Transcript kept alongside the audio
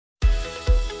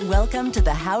Welcome to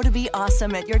the How to Be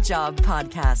Awesome at Your Job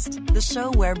podcast, the show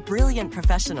where brilliant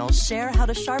professionals share how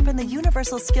to sharpen the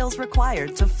universal skills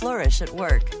required to flourish at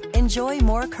work. Enjoy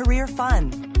more career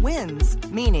fun, wins,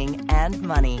 meaning, and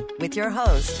money with your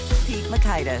host, Pete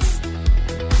Mockaitis.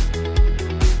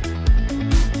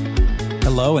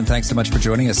 Hello, and thanks so much for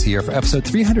joining us here for episode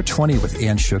 320 with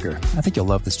Ann Sugar. I think you'll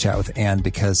love this chat with Ann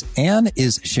because Ann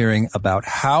is sharing about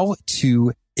how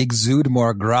to exude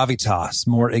more gravitas,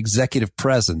 more executive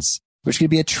presence, which can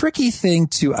be a tricky thing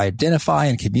to identify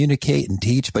and communicate and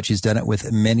teach, but she's done it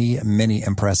with many, many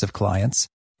impressive clients.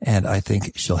 And I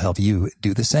think she'll help you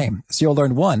do the same. So you'll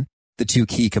learn 1, the 2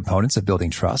 key components of building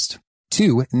trust,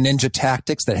 2, ninja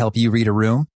tactics that help you read a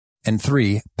room, and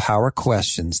 3, power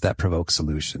questions that provoke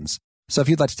solutions. So if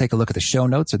you'd like to take a look at the show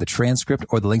notes or the transcript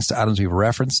or the links to items we've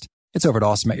referenced, it's over at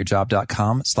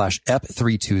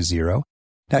awesomeatyourjob.com/ep320.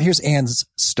 Now here's Ann's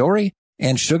story.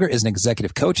 Ann Sugar is an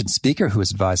executive coach and speaker who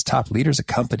has advised top leaders at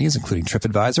companies including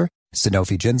TripAdvisor,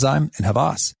 Sanofi Genzyme, and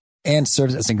Havas. Ann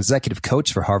serves as an executive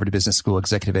coach for Harvard Business School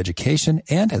Executive Education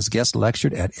and has guest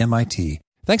lectured at MIT.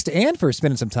 Thanks to Ann for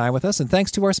spending some time with us, and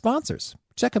thanks to our sponsors.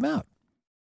 Check them out.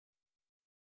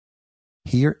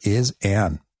 Here is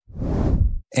Ann.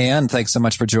 Ann, thanks so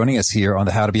much for joining us here on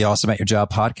the How to Be Awesome at Your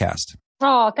Job podcast.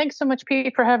 Oh, thanks so much,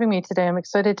 Pete, for having me today. I'm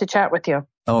excited to chat with you.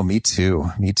 Oh, me too.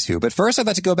 Me too. But first, I'd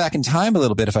like to go back in time a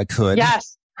little bit if I could.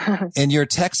 Yes. In your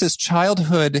Texas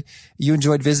childhood, you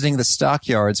enjoyed visiting the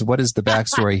stockyards. What is the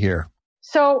backstory here?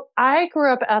 So I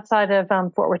grew up outside of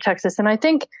Fort Worth, Texas. And I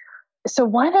think, so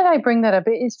why did I bring that up?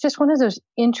 It's just one of those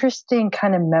interesting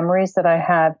kind of memories that I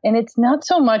have. And it's not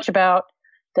so much about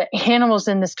the animals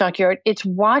in the stockyard. It's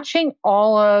watching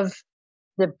all of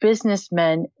the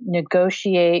businessmen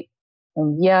negotiate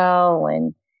and yell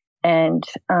and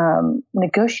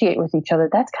negotiate with each other.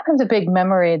 That's kind of the big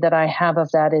memory that I have of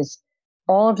that, is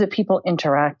all of the people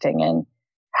interacting and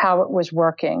how it was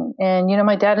working. And, you know,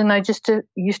 my dad and I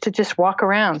used to just walk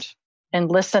around and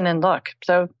listen and look.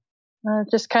 So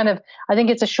just kind of, I think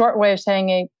it's a short way of saying,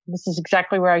 hey, this is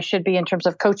exactly where I should be in terms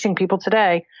of coaching people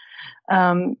today,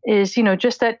 is, you know,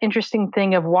 just that interesting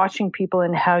thing of watching people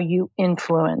and how you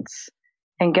influence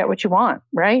and get what you want,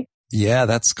 right? Yeah,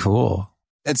 that's cool.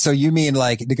 And so you mean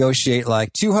like negotiate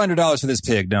like $200 for this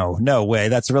pig? No way.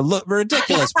 That's a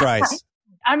ridiculous price.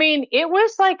 I mean, it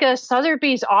was like a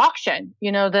Sotheby's auction.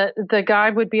 You know, the guy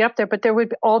would be up there, but there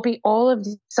would be all of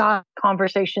these side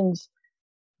conversations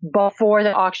before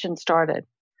the auction started,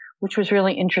 which was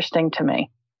really interesting to me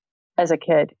as a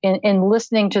kid. In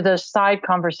listening to those side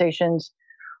conversations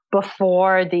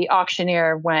before the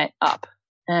auctioneer went up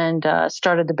and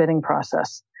started the bidding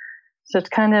process. So it's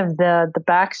kind of the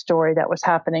backstory that was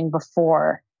happening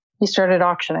before he started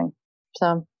auctioning.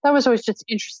 So that was always just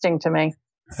interesting to me.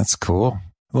 That's cool.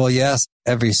 Well, yes,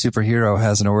 every superhero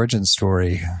has an origin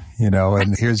story, you know,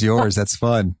 and here's yours. That's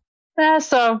fun. Yeah,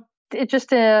 so it's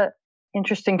just a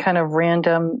interesting kind of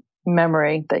random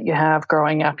memory that you have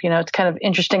growing up. You know, it's kind of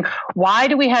interesting. Why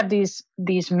do we have these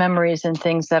memories and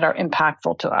things that are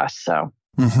impactful to us? So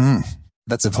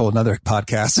that's a whole nother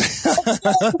podcast.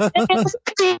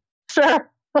 Sure.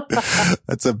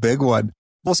 That's a big one.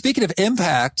 Well, speaking of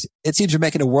impact, it seems you're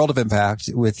making a world of impact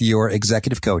with your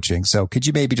executive coaching. So could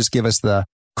you maybe just give us the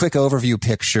quick overview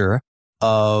picture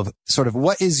of sort of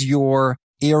what is your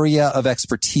area of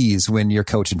expertise when you're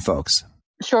coaching folks?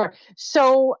 Sure.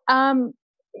 So the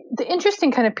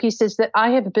interesting kind of piece is that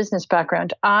I have a business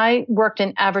background. I worked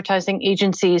in advertising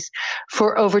agencies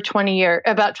for about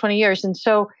 20 years. And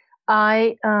so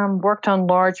I worked on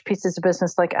large pieces of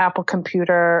business like Apple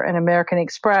Computer and American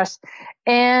Express.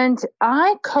 And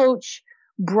I coach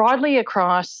broadly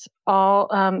across all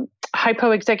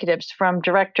hypo executives from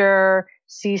director,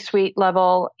 C-suite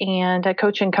level. And I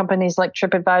coach in companies like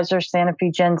TripAdvisor,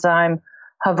 Sanofi Genzyme,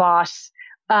 Havas.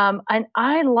 And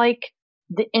I like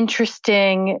the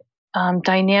interesting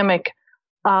dynamic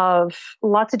of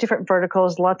lots of different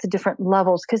verticals, lots of different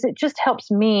levels, because it just helps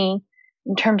me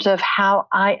in terms of how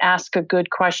I ask a good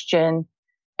question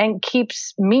and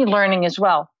keeps me learning as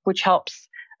well, which helps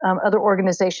other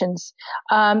organizations.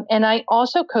 And I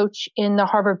also coach in the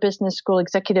Harvard Business School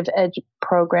Executive Ed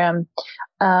program,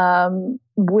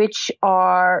 which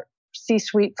are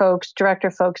C-suite folks,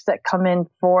 director folks that come in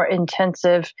for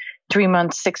intensive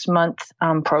 3-month, 6-month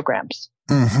programs.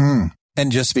 Mm-hmm. And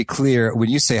just to be clear, when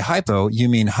you say hypo, you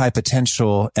mean high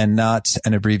potential and not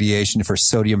an abbreviation for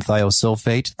sodium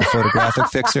thiosulfate, the photographic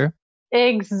fixer?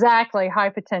 Exactly. High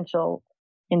potential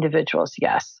individuals,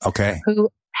 yes. Okay. Who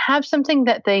have something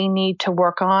that they need to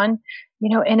work on, you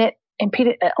know, and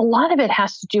Peter, a lot of it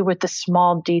has to do with the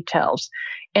small details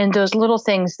and those little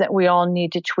things that we all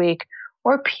need to tweak,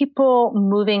 or people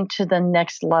moving to the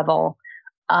next level,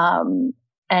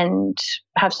 and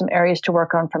have some areas to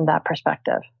work on from that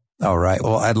perspective. All right.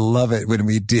 Well, I love it when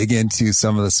we dig into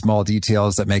some of the small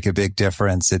details that make a big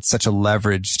difference. It's such a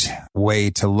leveraged way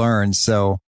to learn.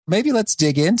 So maybe let's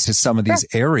dig into some of these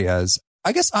areas.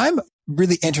 I guess I'm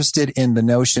really interested in the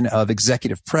notion of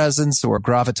executive presence or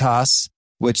gravitas,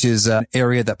 which is an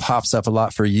area that pops up a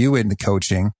lot for you in the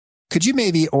coaching. Could you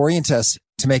maybe orient us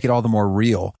to make it all the more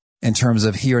real in terms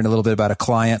of hearing a little bit about a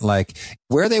client, like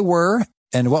where they were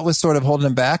and what was sort of holding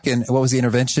them back and what was the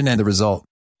intervention and the result?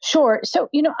 Sure. So,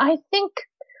 I think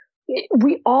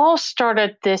we all start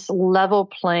at this level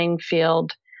playing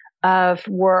field of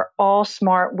we're all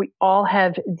smart. We all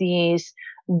have these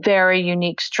very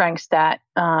unique strengths that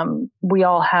we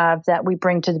all have that we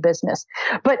bring to the business.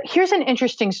 But here's an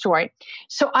interesting story.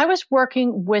 So I was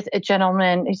working with a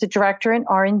gentleman, he's a director in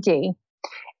R&D,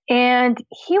 and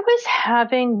he was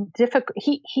having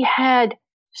he had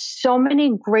so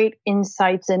many great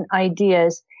insights and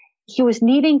ideas. He was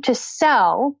needing to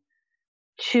sell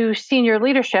to senior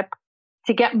leadership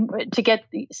to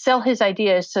sell his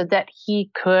ideas so that he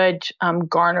could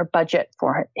garner budget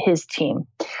for his team.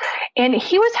 And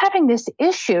he was having this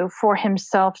issue for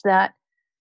himself that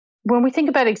when we think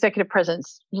about executive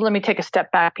presence, let me take a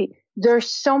step back, Pete. There's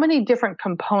so many different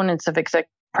components of executive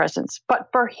presence. But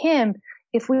for him,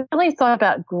 if we really thought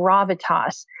about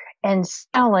gravitas and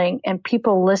selling and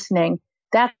people listening,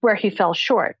 that's where he fell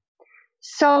short.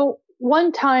 So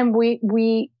one time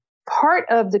we part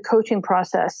of the coaching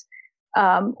process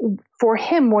for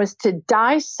him was to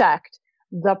dissect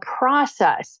the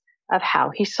process of how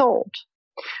he sold,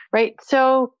 right?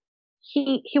 So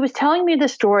he was telling me the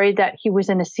story that he was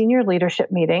in a senior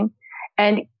leadership meeting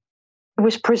and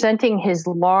was presenting his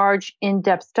large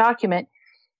in-depth document.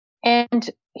 And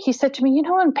he said to me,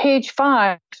 on page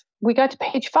 5, we got to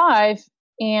page 5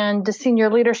 and the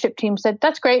senior leadership team said,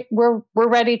 that's great. We're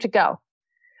ready to go.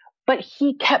 But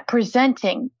he kept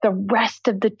presenting the rest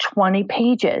of the 20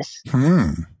 pages.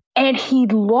 And he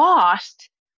lost,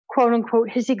 quote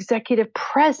unquote, his executive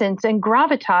presence and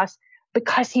gravitas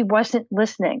because he wasn't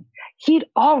listening. He'd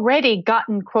already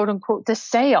gotten, quote unquote, the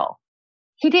sale.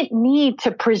 He didn't need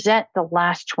to present the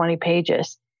last 20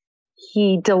 pages.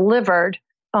 He delivered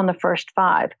on the first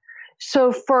 5.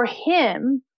 So for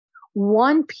him,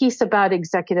 one piece about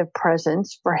executive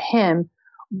presence for him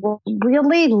was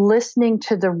really listening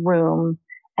to the room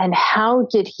and how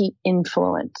did he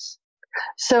influence.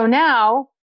 So now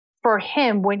for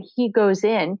him, when he goes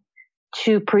in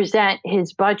to present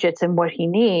his budgets and what he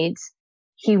needs,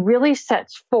 he really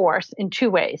sets forth in 2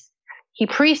 ways. He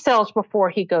pre-sells before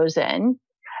he goes in,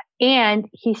 and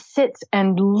he sits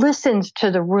and listens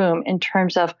to the room in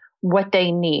terms of what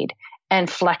they need and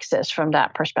flexes from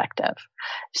that perspective.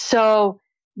 So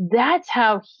that's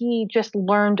how he just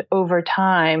learned over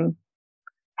time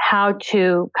how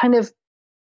to kind of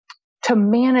to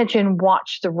manage and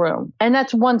watch the room. And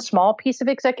that's one small piece of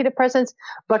executive presence,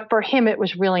 but for him, it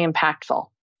was really impactful.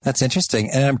 That's interesting.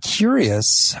 And I'm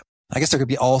curious, I guess there could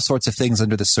be all sorts of things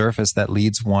under the surface that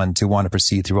leads one to want to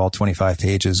proceed through all 25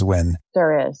 pages when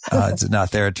there is. It's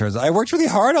not there. It turns out I worked really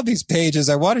hard on these pages.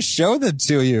 I want to show them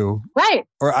to you. Right.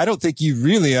 Or I don't think you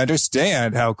really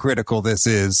understand how critical this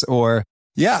is. Or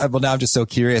yeah, well, now I'm just so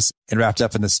curious and wrapped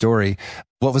up in the story.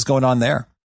 What was going on there?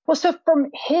 Well, so from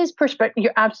his perspective,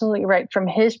 you're absolutely right. From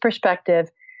his perspective,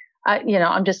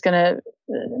 I'm just going to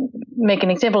make an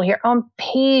example here. On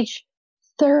page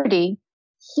 30,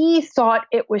 he thought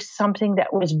it was something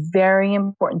that was very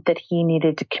important that he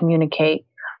needed to communicate.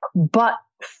 But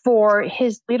for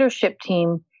his leadership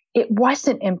team, it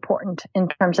wasn't important in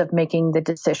terms of making the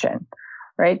decision,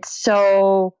 right?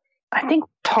 So I think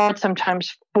what's hard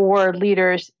sometimes for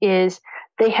leaders is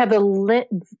they have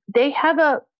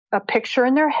a picture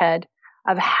in their head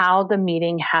of how the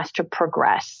meeting has to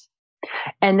progress.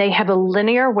 And they have a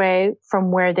linear way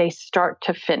from where they start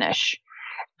to finish.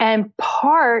 And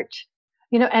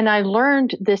and I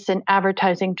learned this in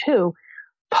advertising too,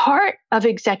 part of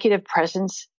executive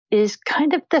presence is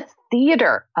kind of the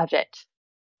theater of it,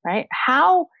 right?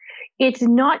 How it's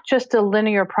not just a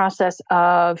linear process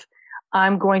of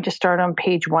I'm going to start on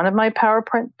page 1 of my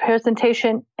PowerPoint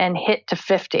presentation and hit to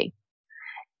 50.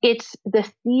 It's the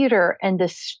theater and the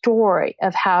story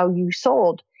of how you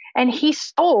sold. And he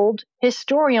sold his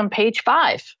story on page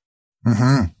 5.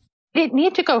 Mm-hmm. He didn't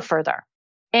need to go further.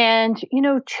 And,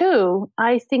 too,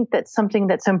 I think that's something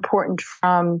that's important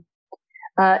from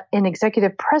an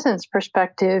executive presence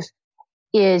perspective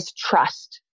is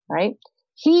trust, right?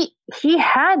 He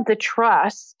had the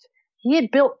trust. He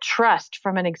had built trust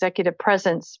from an executive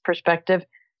presence perspective.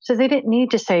 So they didn't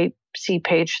need to see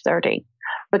page 30.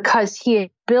 because he had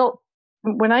built,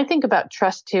 when I think about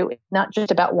trust too, it's not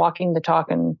just about walking the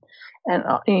talk and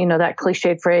that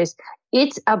cliched phrase,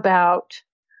 it's about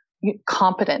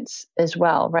competence as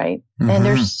well, right? Mm-hmm. And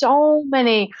there's so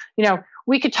many,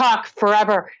 we could talk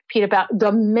forever, Pete, about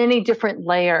the many different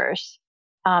layers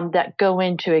that go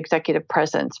into executive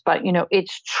presence. But,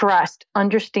 it's trust,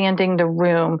 understanding the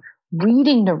room,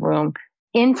 reading the room,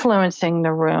 influencing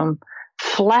the room,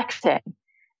 flexing.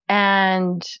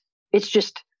 And it's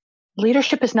just,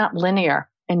 leadership is not linear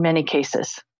in many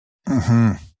cases.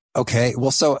 Mm-hmm. Okay.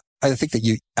 Well, so I think that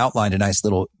you outlined a nice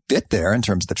little bit there in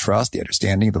terms of the trust, the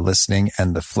understanding, the listening,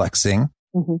 and the flexing.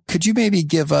 Mm-hmm. Could you maybe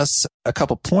give us a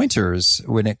couple pointers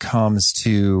when it comes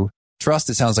to trust?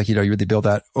 It sounds like, you really build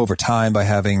that over time by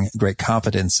having great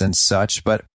confidence and such,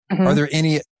 but mm-hmm. are there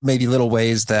any maybe little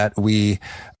ways that we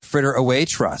fritter away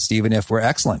trust, even if we're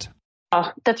excellent?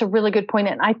 Oh, that's a really good point.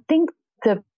 And I think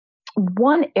the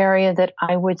one area that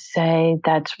I would say,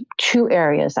 that's two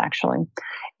areas actually.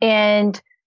 And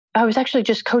I was actually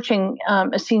just coaching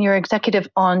a senior executive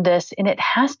on this, and it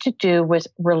has to do with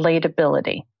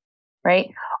relatability, right?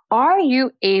 Are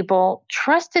you able,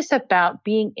 trust is about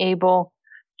being able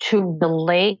to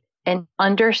relate and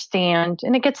understand,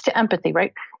 and it gets to empathy,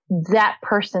 right? That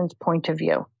person's point of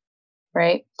view,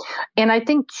 right? And I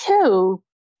think too,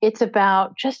 it's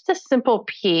about just a simple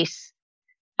piece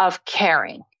of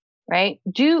caring, right?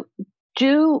 Do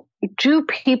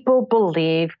people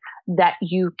believe that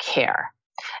you care?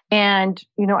 And,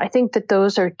 I think that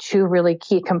those are two really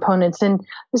key components. And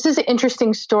this is an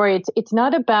interesting story. It's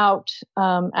not about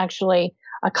actually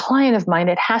a client of mine.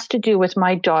 It has to do with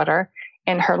my daughter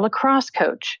and her lacrosse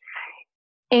coach.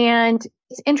 And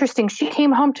it's interesting. She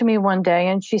came home to me one day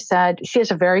and she said she has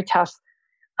a very tough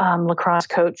lacrosse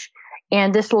coach.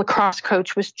 And this lacrosse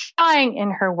coach was trying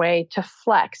in her way to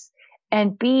flex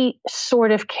and be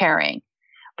sort of caring.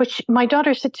 But my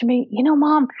daughter said to me,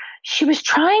 Mom, she was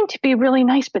trying to be really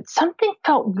nice, but something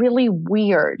felt really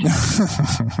weird.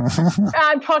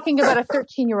 I'm talking about a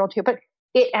 13-year-old here, but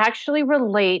it actually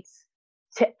relates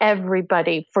to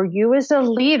everybody. For you as a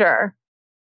leader,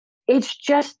 it's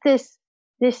just this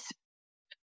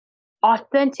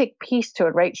authentic piece to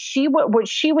it, right? What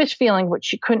she was feeling, what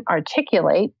she couldn't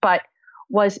articulate, but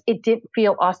it didn't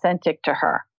feel authentic to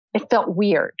her. It felt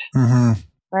weird. Mm-hmm.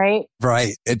 Right?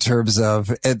 Right. In terms of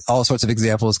all sorts of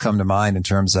examples come to mind in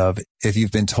terms of if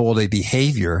you've been told a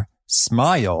behavior,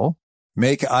 smile,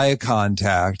 make eye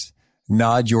contact,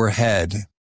 nod your head,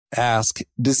 ask,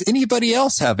 does anybody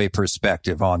else have a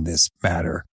perspective on this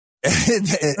matter?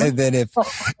 And then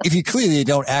if you clearly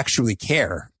don't actually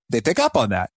care, they pick up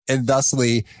on that. And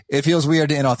thusly, it feels weird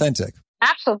and inauthentic.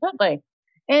 Absolutely.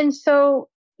 And so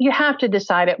you have to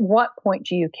decide at what point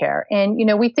do you care? And,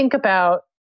 we think about,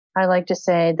 I like to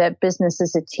say that business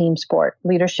is a team sport.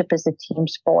 Leadership is a team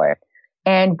sport.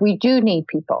 And we do need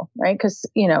people, right? Because,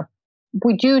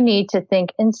 we do need to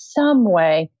think in some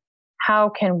way, how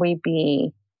can we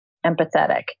be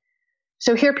empathetic?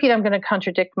 So here, Pete, I'm going to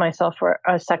contradict myself for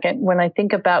a second. When I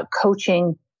think about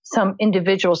coaching some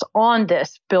individuals on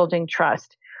this building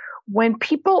trust, when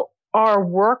I'm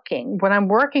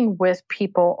working with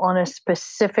people on a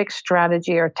specific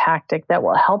strategy or tactic that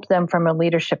will help them from a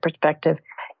leadership perspective,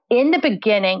 in the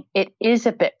beginning, it is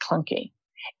a bit clunky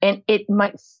and it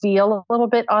might feel a little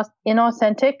bit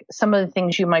inauthentic. Some of the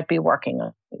things you might be working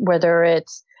on, whether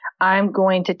it's, I'm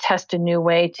going to test a new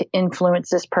way to influence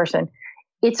this person.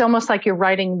 It's almost like you're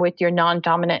writing with your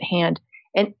non-dominant hand.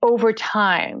 And over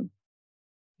time,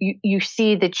 you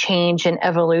see the change and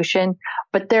evolution,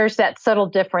 but there's that subtle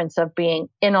difference of being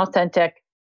inauthentic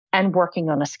and working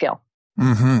on a skill.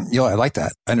 Mm-hmm. I like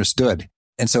that. Understood.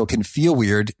 And so it can feel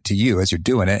weird to you as you're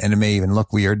doing it. And it may even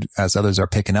look weird as others are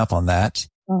picking up on that.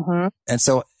 Mm-hmm. And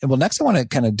so, next I want to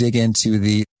kind of dig into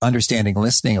the understanding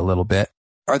listening a little bit.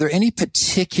 Are there any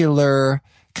particular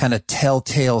kind of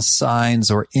telltale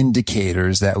signs or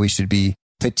indicators that we should be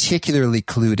particularly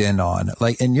clued in on?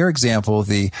 Like in your example,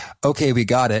 okay, we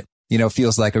got it,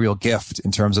 feels like a real gift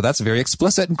in terms of that's very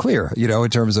explicit and clear, in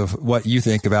terms of what you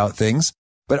think about things.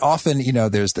 But often,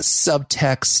 there's the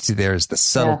subtext, there's the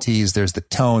subtleties, there's the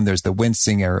tone, there's the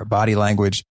wincing or body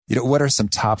language. What are some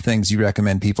top things you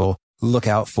recommend people look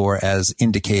out for as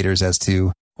indicators as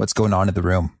to what's going on in the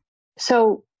room?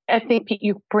 So I think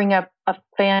you bring up a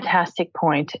fantastic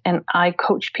point, and I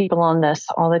coach people on this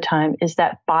all the time, is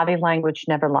that body language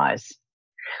never lies.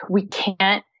 We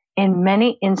can't, in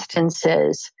many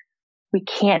instances, we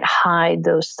can't hide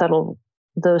those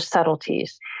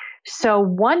subtleties. So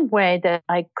one way that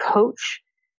I coach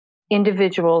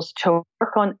individuals to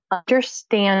work on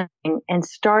understanding and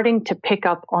starting to pick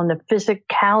up on the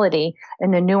physicality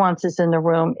and the nuances in the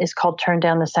room is called turn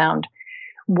down the sound.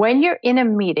 When you're in a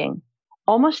meeting,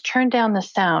 almost turn down the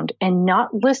sound and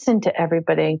not listen to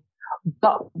everybody,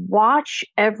 but watch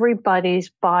everybody's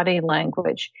body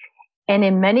language. And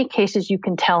in many cases, you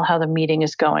can tell how the meeting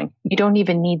is going. You don't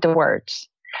even need the words.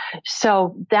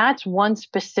 So that's one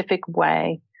specific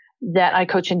way that I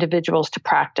coach individuals to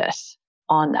practice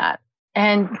on that.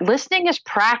 And listening is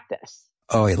practice.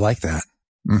 Oh, I like that.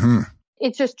 Mm-hmm.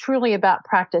 It's just truly about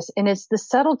practice. And it's the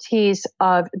subtleties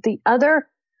of the other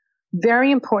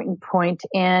very important point.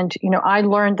 And, I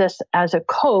learned this as a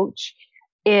coach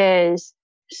is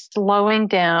slowing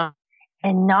down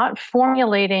and not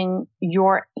formulating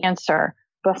your answer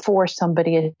before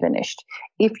somebody is finished.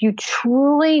 If you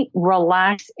truly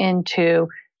relax into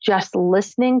just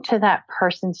listening to that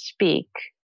person speak,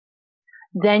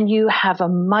 then you have a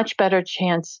much better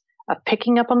chance of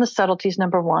picking up on the subtleties,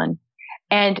 number one.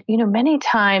 And, many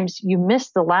times you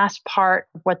miss the last part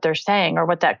of what they're saying or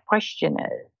what that question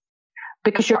is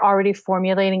because you're already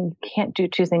formulating. You can't do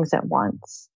two things at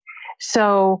once.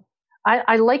 So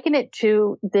I liken it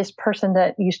to this person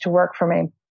that used to work for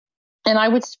me. And I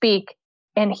would speak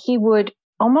and he would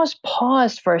almost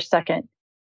pause for a second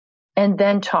and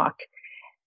then talk.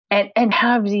 And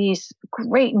have these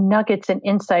great nuggets and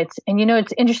insights. And,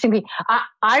 it's interesting.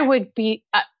 I would be,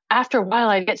 after a while,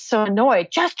 I'd get so annoyed,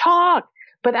 just talk.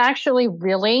 But actually,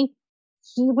 really,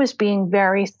 he was being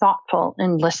very thoughtful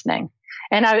in listening.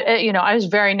 And I was a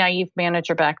very naive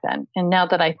manager back then. And now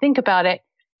that I think about it,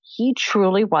 he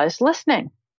truly was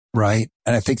listening. Right.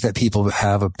 And I think that people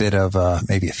have a bit of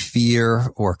maybe a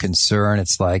fear or concern.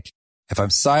 It's like, if I'm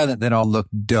silent, then I'll look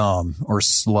dumb or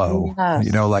slow,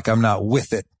 Yes. Like I'm not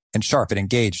with it and sharp and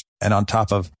engaged and on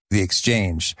top of the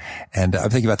exchange. And I'm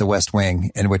thinking about the West Wing,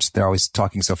 in which they're always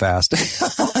talking so fast,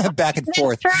 back and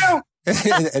forth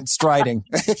and striding.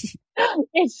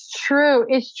 It's true.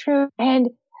 It's true.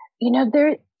 And,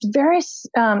 they're very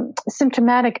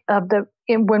symptomatic of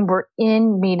when we're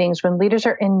in meetings, when leaders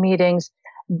are in meetings,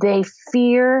 they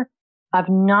fear of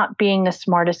not being the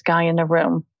smartest guy in the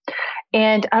room.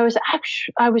 And I was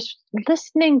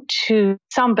listening to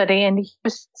somebody and he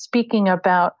was speaking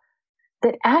about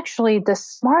that actually the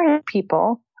smartest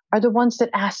people are the ones that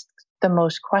ask the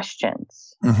most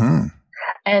questions. Mm-hmm.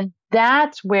 And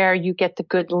that's where you get the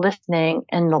good listening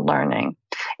and the learning.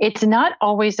 It's not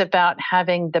always about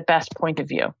having the best point of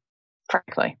view,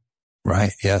 frankly.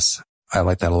 Right. Yes. I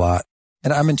like that a lot.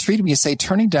 And I'm intrigued when you say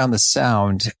turning down the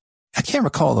sound. I can't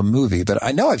recall the movie, but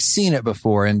I know I've seen it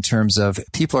before in terms of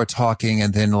people are talking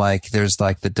and then there's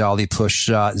the dolly push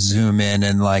shot, zoom in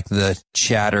and the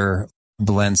chatter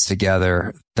blends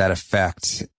together, that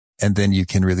effect. And then you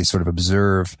can really sort of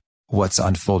observe what's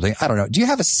unfolding. I don't know. Do you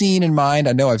have a scene in mind?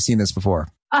 I know I've seen this before.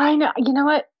 I know. You know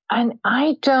what? And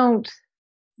I don't.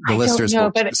 The listeners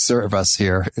will serve us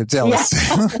here. Tell us.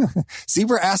 See,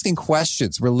 we're asking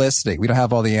questions. We're listening. We don't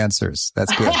have all the answers.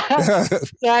 That's good.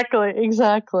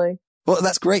 Exactly. Well,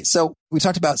 that's great. So we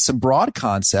talked about some broad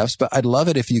concepts, but I'd love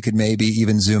it if you could maybe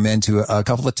even zoom into a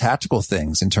couple of tactical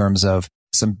things in terms of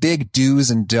some big do's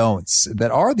and don'ts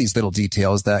that are these little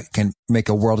details that can make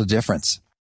a world of difference.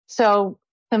 So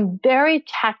some very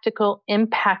tactical,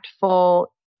 impactful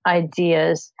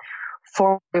ideas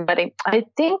for everybody. I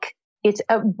think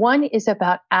one is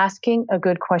about asking a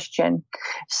good question.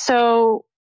 So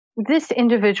this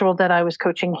individual that I was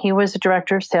coaching, he was a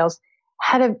director of sales,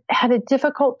 had a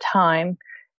difficult time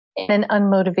in an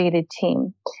unmotivated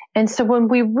team. And so when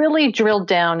we really drilled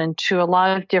down into a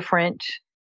lot of different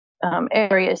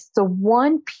areas, the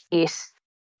one piece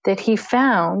that he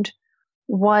found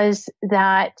was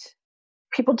that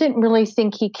people didn't really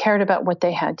think he cared about what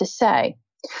they had to say.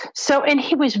 So, and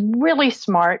he was really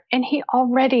smart and he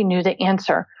already knew the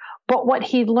answer. But what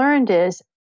he learned is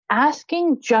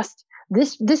asking just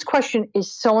this question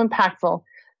is so impactful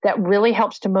that really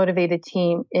helps to motivate a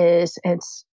team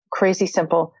it's crazy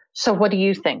simple. So what do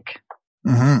you think?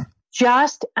 Mm-hmm.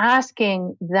 Just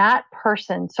asking that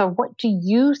person, so what do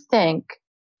you think,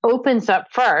 opens up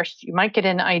first. You might get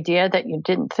an idea that you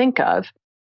didn't think of.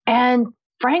 And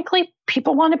frankly,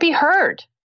 people want to be heard,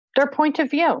 their point of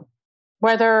view,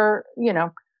 whether,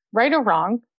 right or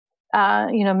wrong.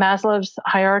 Maslow's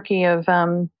hierarchy of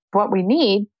what we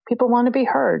need, people want to be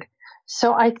heard.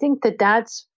 So I think that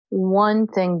that's one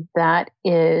thing that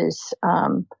is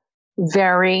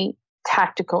very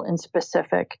tactical and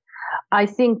specific. I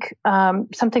think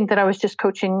something that I was just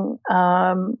coaching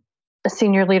a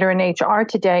senior leader in HR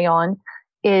today on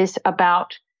is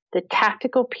about the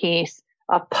tactical piece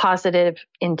of positive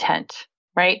intent,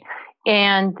 right?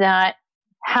 And that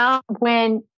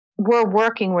when we're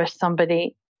working with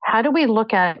somebody, how do we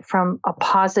look at it from a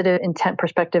positive intent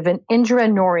perspective? And Indra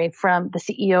Nooyi, from the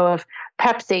CEO of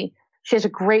Pepsi, she has a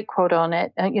great quote on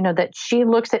it, that she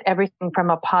looks at everything from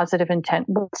a positive intent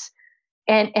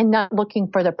and not looking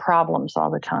for the problems all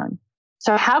the time.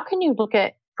 So how can you look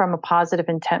at from a positive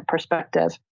intent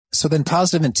perspective? So then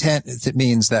positive intent, it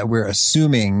means that we're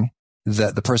assuming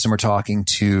that the person we're talking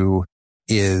to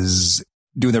is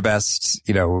doing their best,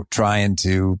 trying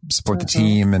to support the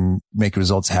team and make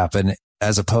results happen,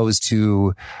 as opposed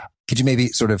to, could you maybe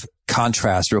sort of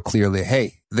contrast real clearly,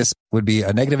 hey, this would be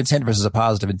a negative intent versus a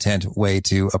positive intent way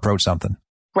to approach something?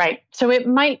 Right. So it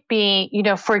might be,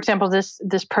 for example,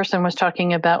 this person was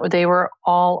talking about, they were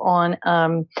all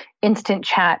on instant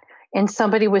chat, and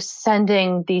somebody was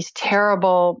sending these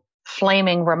terrible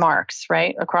flaming remarks,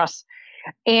 right, across.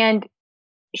 And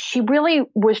she really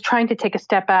was trying to take a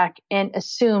step back and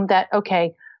assume that,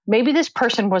 okay, maybe this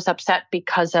person was upset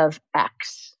because of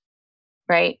X,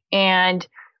 right? And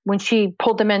when she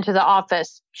pulled them into the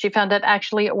office, she found that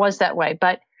actually it was that way.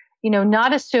 But,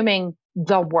 not assuming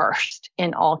the worst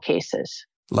in all cases.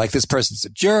 Like, this person's a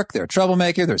jerk, they're a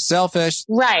troublemaker, they're selfish.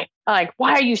 Right. Like,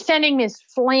 why are you sending this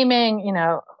flaming,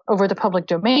 over the public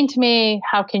domain to me?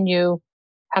 How can you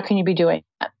be doing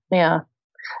that? Yeah.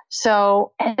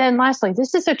 So, and then lastly,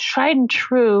 this is a tried and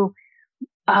true,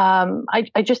 I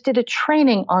just did a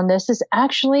training on this, is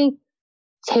actually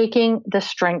taking the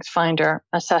StrengthsFinder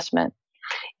assessment.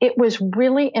 It was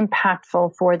really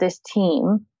impactful for this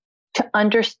team to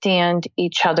understand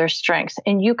each other's strengths.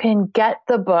 And you can get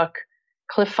the book,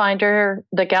 CliffFinder,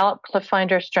 the Gallup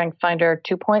CliffFinder StrengthsFinder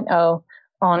 2.0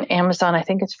 on Amazon. I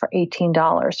think it's for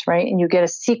 $18, right? And you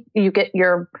get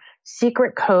your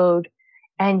secret code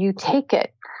and you take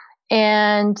it.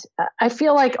 And I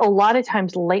feel like a lot of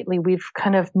times lately we've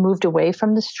kind of moved away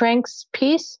from the strengths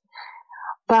piece,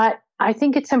 but I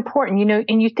think it's important,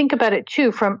 and you think about it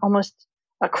too from almost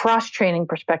a cross-training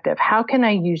perspective. How can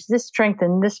I use this strength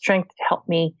and this strength to help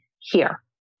me here,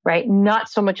 right? Not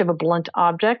so much of a blunt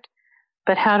object,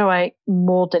 but how do I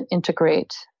mold and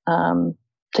integrate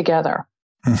together?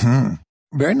 Mm-hmm.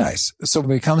 Very nice. So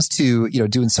when it comes to,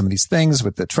 doing some of these things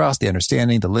with the trust, the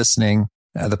understanding, the listening,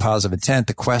 the positive intent,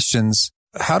 the questions,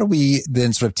 how do we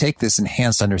then sort of take this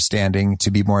enhanced understanding to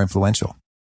be more influential?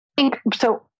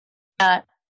 So,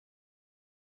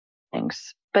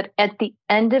 things. But at the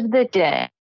end of the day,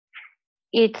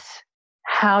 it's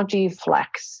how do you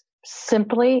flex?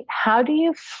 Simply, how do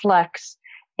you flex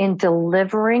in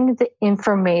delivering the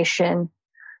information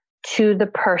to the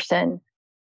person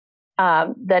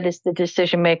that is the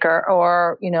decision maker,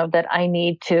 or, that I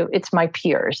need to, it's my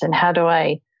peers. And how do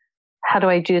I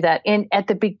do that? And at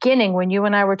the beginning, when you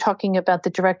and I were talking about the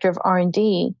director of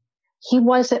R&D, he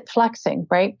wasn't flexing,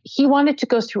 right? He wanted to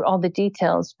go through all the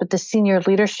details, but the senior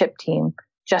leadership team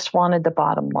just wanted the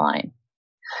bottom line.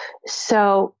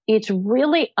 So it's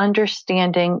really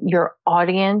understanding your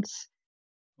audience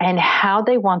and how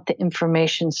they want the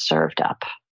information served up.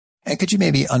 And could you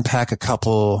maybe unpack a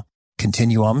couple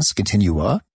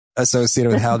continua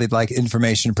associated with how they'd like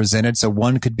information presented? So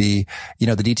one could be,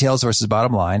 the details versus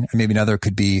bottom line, and maybe another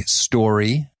could be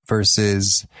story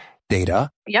versus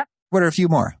data. Yep. What are a few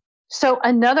more? So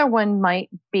another one might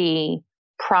be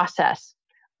process.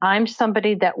 I'm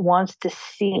somebody that wants to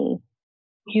see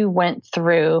you went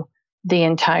through the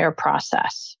entire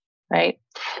process, right?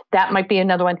 That might be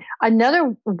another one.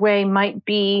 Another way might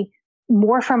be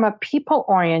more from a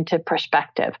people-oriented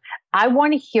perspective. I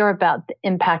want to hear about the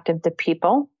impact of the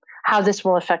people, how this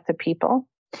will affect the people,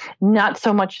 not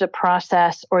so much the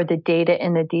process or the data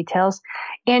and the details.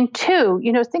 And two,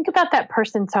 think about that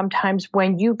person sometimes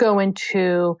when you go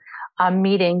into a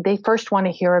meeting, they first want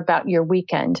to hear about your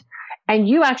weekend. And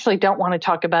you actually don't want to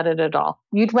talk about it at all.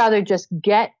 You'd rather just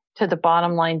get to the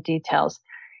bottom line details.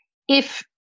 If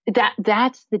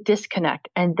that's the disconnect,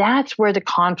 and that's where the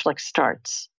conflict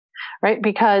starts, right?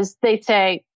 Because they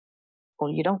say,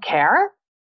 well, you don't care?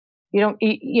 You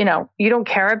don't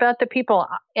care about the people,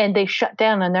 and they shut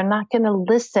down and they're not going to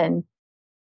listen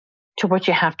to what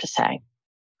you have to say.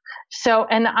 So,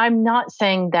 and I'm not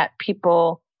saying that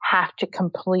people have to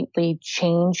completely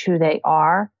change who they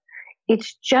are.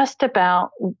 It's just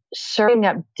about serving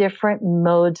up different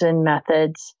modes and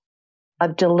methods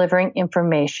of delivering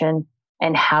information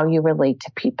and how you relate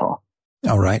to people.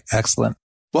 All right. Excellent.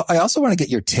 Well, I also want to get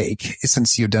your take,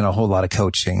 since you've done a whole lot of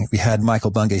coaching. We had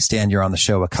Michael Bungay Stanier on the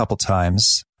show a couple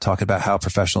times talking about how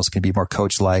professionals can be more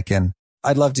coach-like. And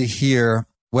I'd love to hear,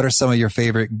 what are some of your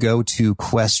favorite go-to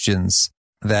questions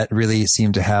that really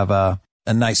seem to have a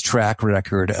a nice track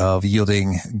record of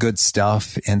yielding good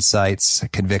stuff, insights,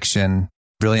 conviction,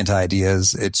 brilliant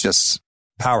ideas. It's just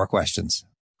power questions.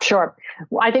 Sure.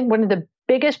 Well, I think one of the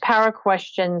biggest power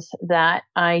questions that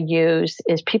I use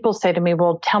is people say to me,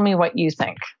 well, tell me what you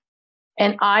think.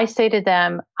 And I say to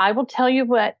them, I will tell you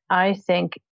what I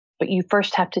think, but you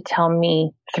first have to tell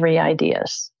me 3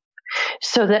 ideas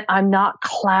so that I'm not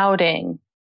clouding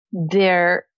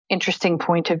their interesting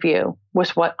point of view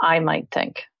with what I might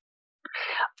think.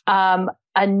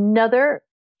 Another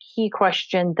key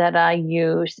question that I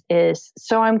use is,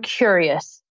 so I'm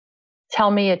curious,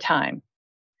 tell me a time.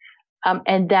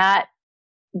 And that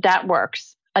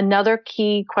works. Another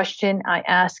key question I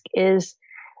ask is,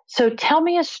 so tell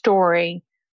me a story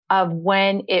of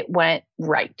when it went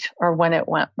right or when it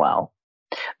went well,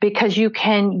 because you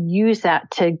can use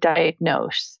that to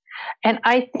diagnose. And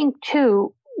I think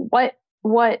too, what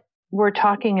we're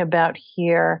talking about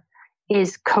here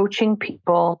is coaching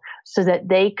people so that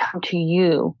they come to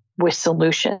you with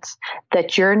solutions,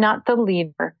 that you're not the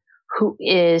leader who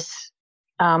is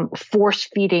force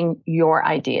feeding your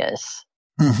ideas.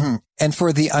 Mm-hmm. And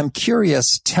for the I'm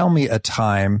curious, tell me a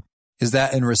time, is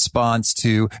that in response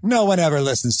to no one ever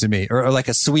listens to me or like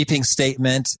a sweeping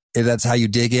statement? If that's how you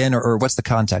dig in or what's the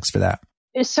context for that?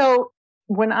 So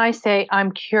when I say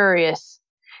I'm curious,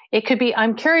 it could be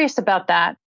I'm curious about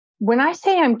that. When I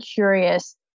say I'm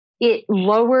curious, it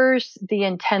lowers the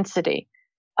intensity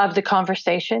of the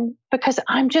conversation because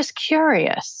I'm just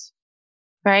curious,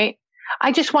 right?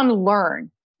 I just want to learn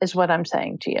is what I'm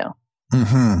saying to you.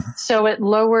 Mm-hmm. So it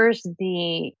lowers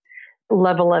the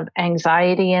level of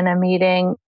anxiety in a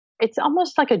meeting. It's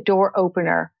almost like a door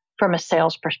opener from a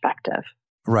sales perspective.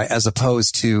 Right. As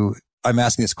opposed to, I'm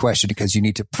asking this question because you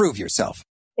need to prove yourself.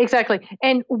 Exactly.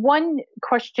 And one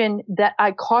question that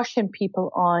I caution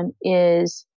people on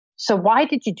is, so why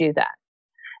did you do that?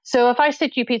 So if I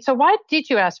said to you, Pete, so why did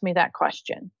you ask me that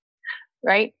question?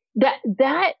 Right?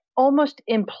 That almost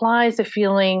implies a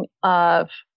feeling of,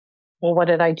 well, what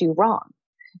did I do wrong?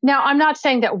 Now, I'm not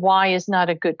saying that why is not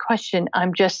a good question.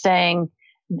 I'm just saying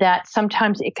that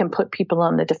sometimes it can put people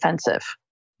on the defensive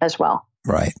as well.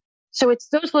 Right. So it's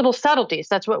those little subtleties.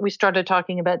 That's what we started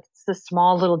talking about. It's the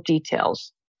small little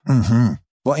details. Mm-hmm.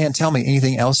 Well, Ann, tell me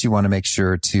anything else you want to make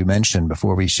sure to mention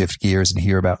before we shift gears and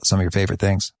hear about some of your favorite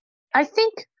things. I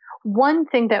think one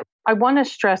thing that I want to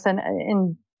stress,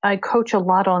 and I coach a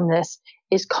lot on this,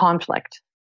 is conflict.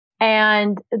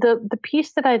 And the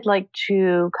piece that I'd like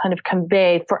to kind of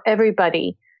convey for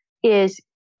everybody is,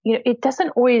 it doesn't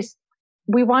always,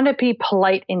 we want to be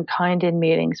polite and kind in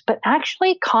meetings, but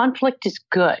actually conflict is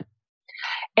good.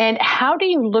 And how do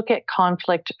you look at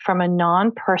conflict from a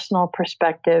non-personal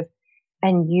perspective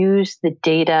and use the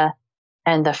data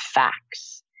and the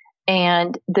facts?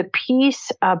 And the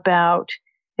piece about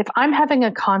if I'm having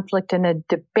a conflict in a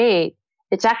debate,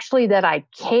 it's actually that I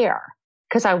care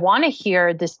because I want to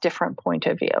hear this different point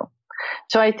of view.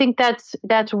 So I think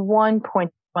that's one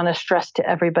point I want to stress to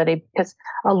everybody because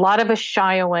a lot of us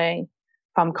shy away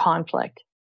from conflict.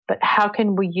 But how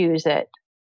can we use it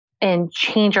and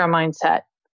change our mindset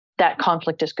that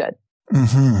conflict is good?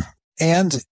 Mm-hmm.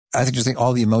 And I think just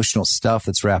all the emotional stuff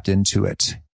that's wrapped into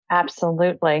it.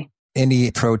 Absolutely.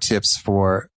 Any pro tips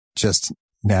for just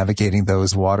navigating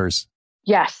those waters?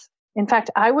 Yes. In fact,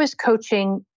 I was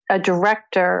coaching a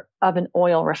director of an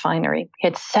oil refinery. He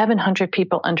had 700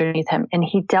 people underneath him, and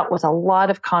he dealt with a lot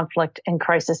of conflict and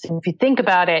crisis. And if you think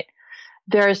about it,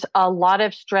 there's a lot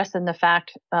of stress in the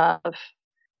fact of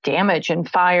damage and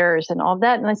fires and all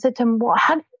that. And I said to him, well,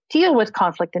 how do you deal with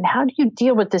conflict and how do you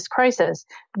deal with this crisis,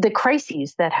 the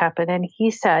crises that happen? And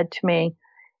he said to me,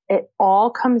 it all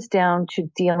comes down to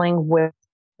dealing with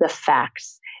the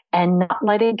facts and not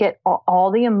letting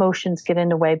all the emotions get in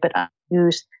the way, but I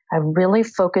really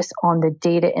focus on the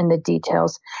data and the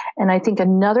details. And I think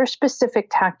another specific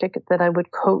tactic that I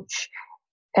would coach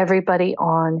everybody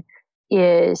on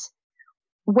is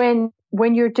when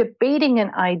you're debating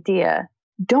an idea,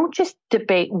 don't just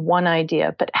debate one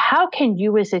idea, but how can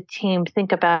you as a team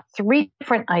think about 3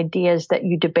 different ideas that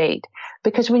you debate?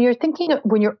 Because when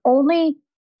you're only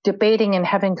debating and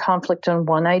having conflict on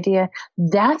one idea,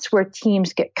 that's where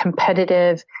teams get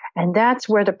competitive. And that's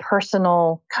where the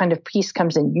personal kind of piece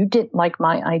comes in. You didn't like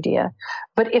my idea.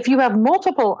 But if you have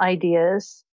multiple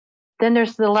ideas, then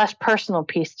there's the less personal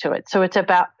piece to it. So it's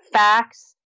about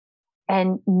facts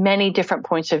and many different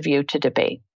points of view to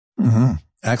debate. Mm-hmm.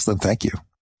 Excellent. Thank you.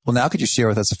 Well, now could you share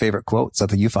with us a favorite quote,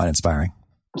 something you find inspiring?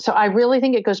 So I really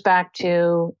think it goes back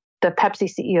to the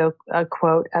Pepsi CEO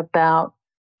quote about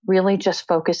really just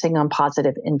focusing on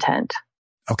positive intent.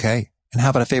 Okay. And how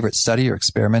about a favorite study or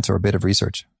experiment or a bit of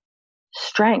research?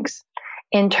 Strengths.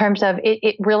 in terms of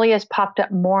it really has popped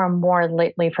up more and more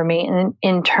lately for me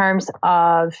in terms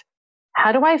of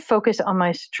how do I focus on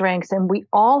my strengths? And we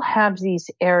all have these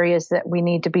areas that we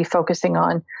need to be focusing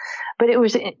on. But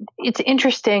it's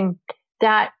interesting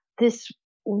that this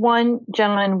one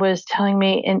gentleman was telling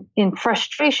me in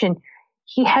frustration,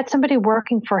 he had somebody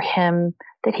working for him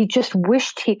that he just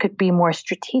wished he could be more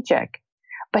strategic,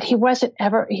 but he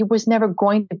was never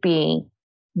going to be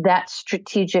that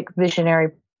strategic visionary,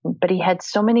 but he had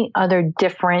so many other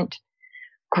different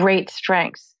great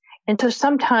strengths. And so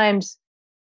sometimes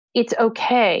it's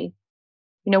okay.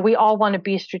 We all want to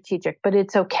be strategic, but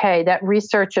it's okay. That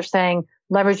research of saying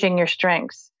leveraging your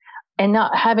strengths and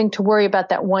not having to worry about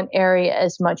that one area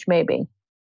as much, maybe,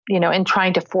 and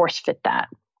trying to force fit that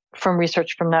from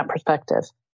research from that perspective.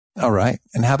 All right.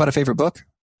 And how about a favorite book?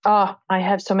 Oh, I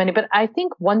have so many, but I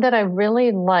think one that I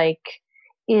really like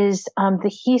is the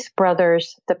Heath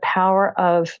Brothers, The Power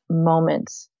of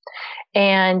Moments.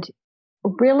 And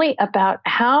really about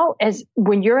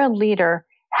when you're a leader,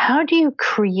 how do you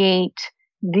create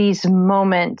these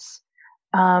moments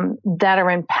that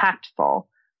are impactful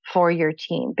for your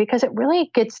team? Because it really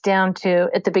gets down to,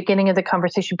 at the beginning of the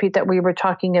conversation, Pete, that we were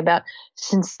talking about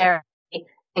sincerity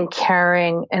and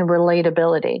caring and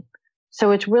relatability.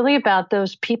 So it's really about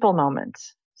those people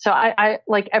moments. So I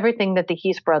like everything that the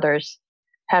Heath Brothers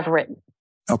have written.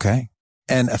 Okay.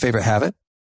 And a favorite habit?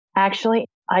 Actually,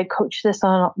 I coach this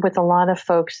with a lot of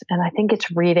folks, and I think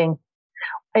it's reading.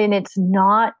 And it's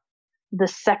not the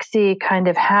sexy kind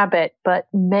of habit, but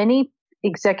many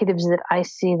executives that I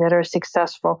see that are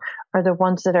successful are the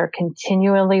ones that are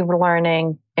continually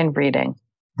learning and reading.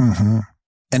 Mm-hmm.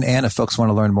 And Anne, if folks want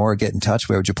to learn more or get in touch,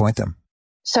 where would you point them?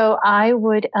 So I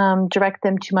would direct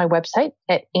them to my website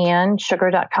at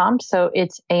annesugar.com. So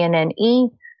it's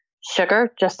ANNE,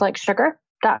 sugar, just like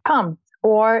sugar.com.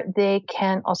 Or they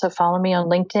can also follow me on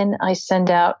LinkedIn. I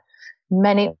send out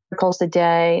many articles a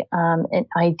day and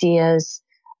ideas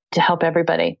to help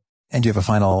everybody. And do you have a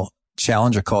final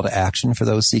challenge or call to action for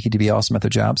those seeking to be awesome at their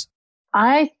jobs?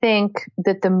 I think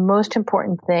that the most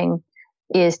important thing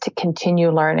is to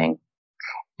continue learning.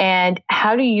 And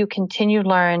how do you continue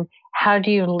learn? How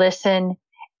do you listen?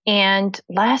 And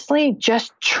lastly,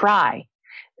 just try.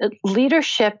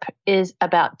 Leadership is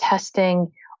about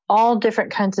testing all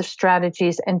different kinds of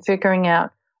strategies and figuring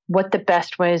out what the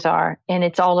best ways are. And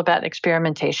it's all about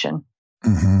experimentation.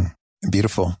 Mm-hmm.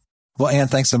 Beautiful. Well, Anne,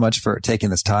 thanks so much for taking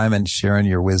this time and sharing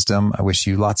your wisdom. I wish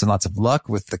you lots and lots of luck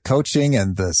with the coaching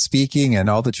and the speaking and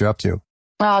all that you're up to.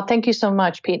 Oh, thank you so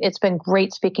much, Pete. It's been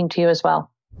great speaking to you as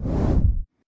well.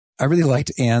 I really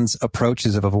liked Anne's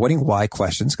approaches of avoiding why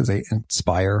questions because they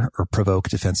inspire or provoke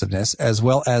defensiveness, as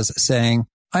well as saying,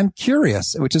 I'm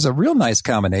curious, which is a real nice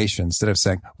combination. Instead of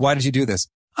saying, why did you do this?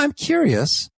 I'm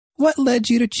curious. What led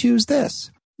you to choose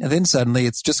this? And then suddenly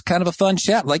it's just kind of a fun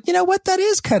chat. Like, you know what? That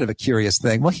is kind of a curious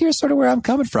thing. Well, here's sort of where I'm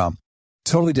coming from.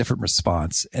 Totally different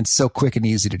response. And so quick and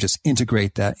easy to just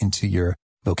integrate that into your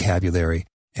vocabulary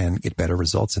and get better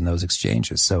results in those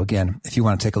exchanges. So again, if you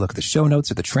want to take a look at the show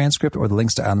notes or the transcript or the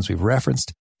links to items we've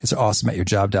referenced, it's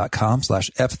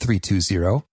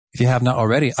awesomeatyourjob.com/F320. If you have not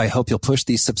already, I hope you'll push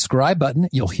the subscribe button.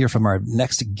 You'll hear from our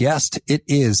next guest. It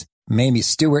is Mamie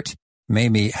Stewart.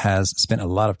 Mamie has spent a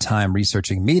lot of time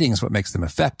researching meetings, what makes them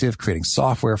effective, creating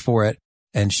software for it,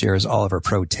 and shares all of her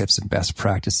pro tips and best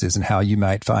practices and how you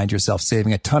might find yourself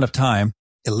saving a ton of time,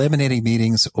 eliminating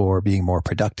meetings or being more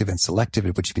productive and selective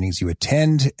at which meetings you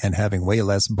attend and having way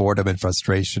less boredom and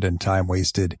frustration and time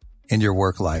wasted in your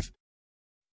work life.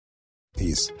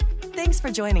 Peace. Thanks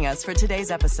for joining us for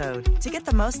today's episode. To get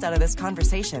the most out of this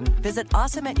conversation, visit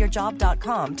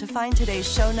awesomeatyourjob.com to find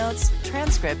today's show notes,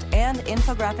 transcript, and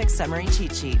infographic summary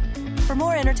cheat sheet. For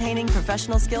more entertaining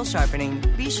professional skill sharpening,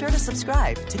 be sure to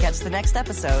subscribe to catch the next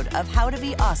episode of How to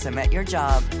Be Awesome at Your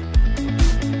Job.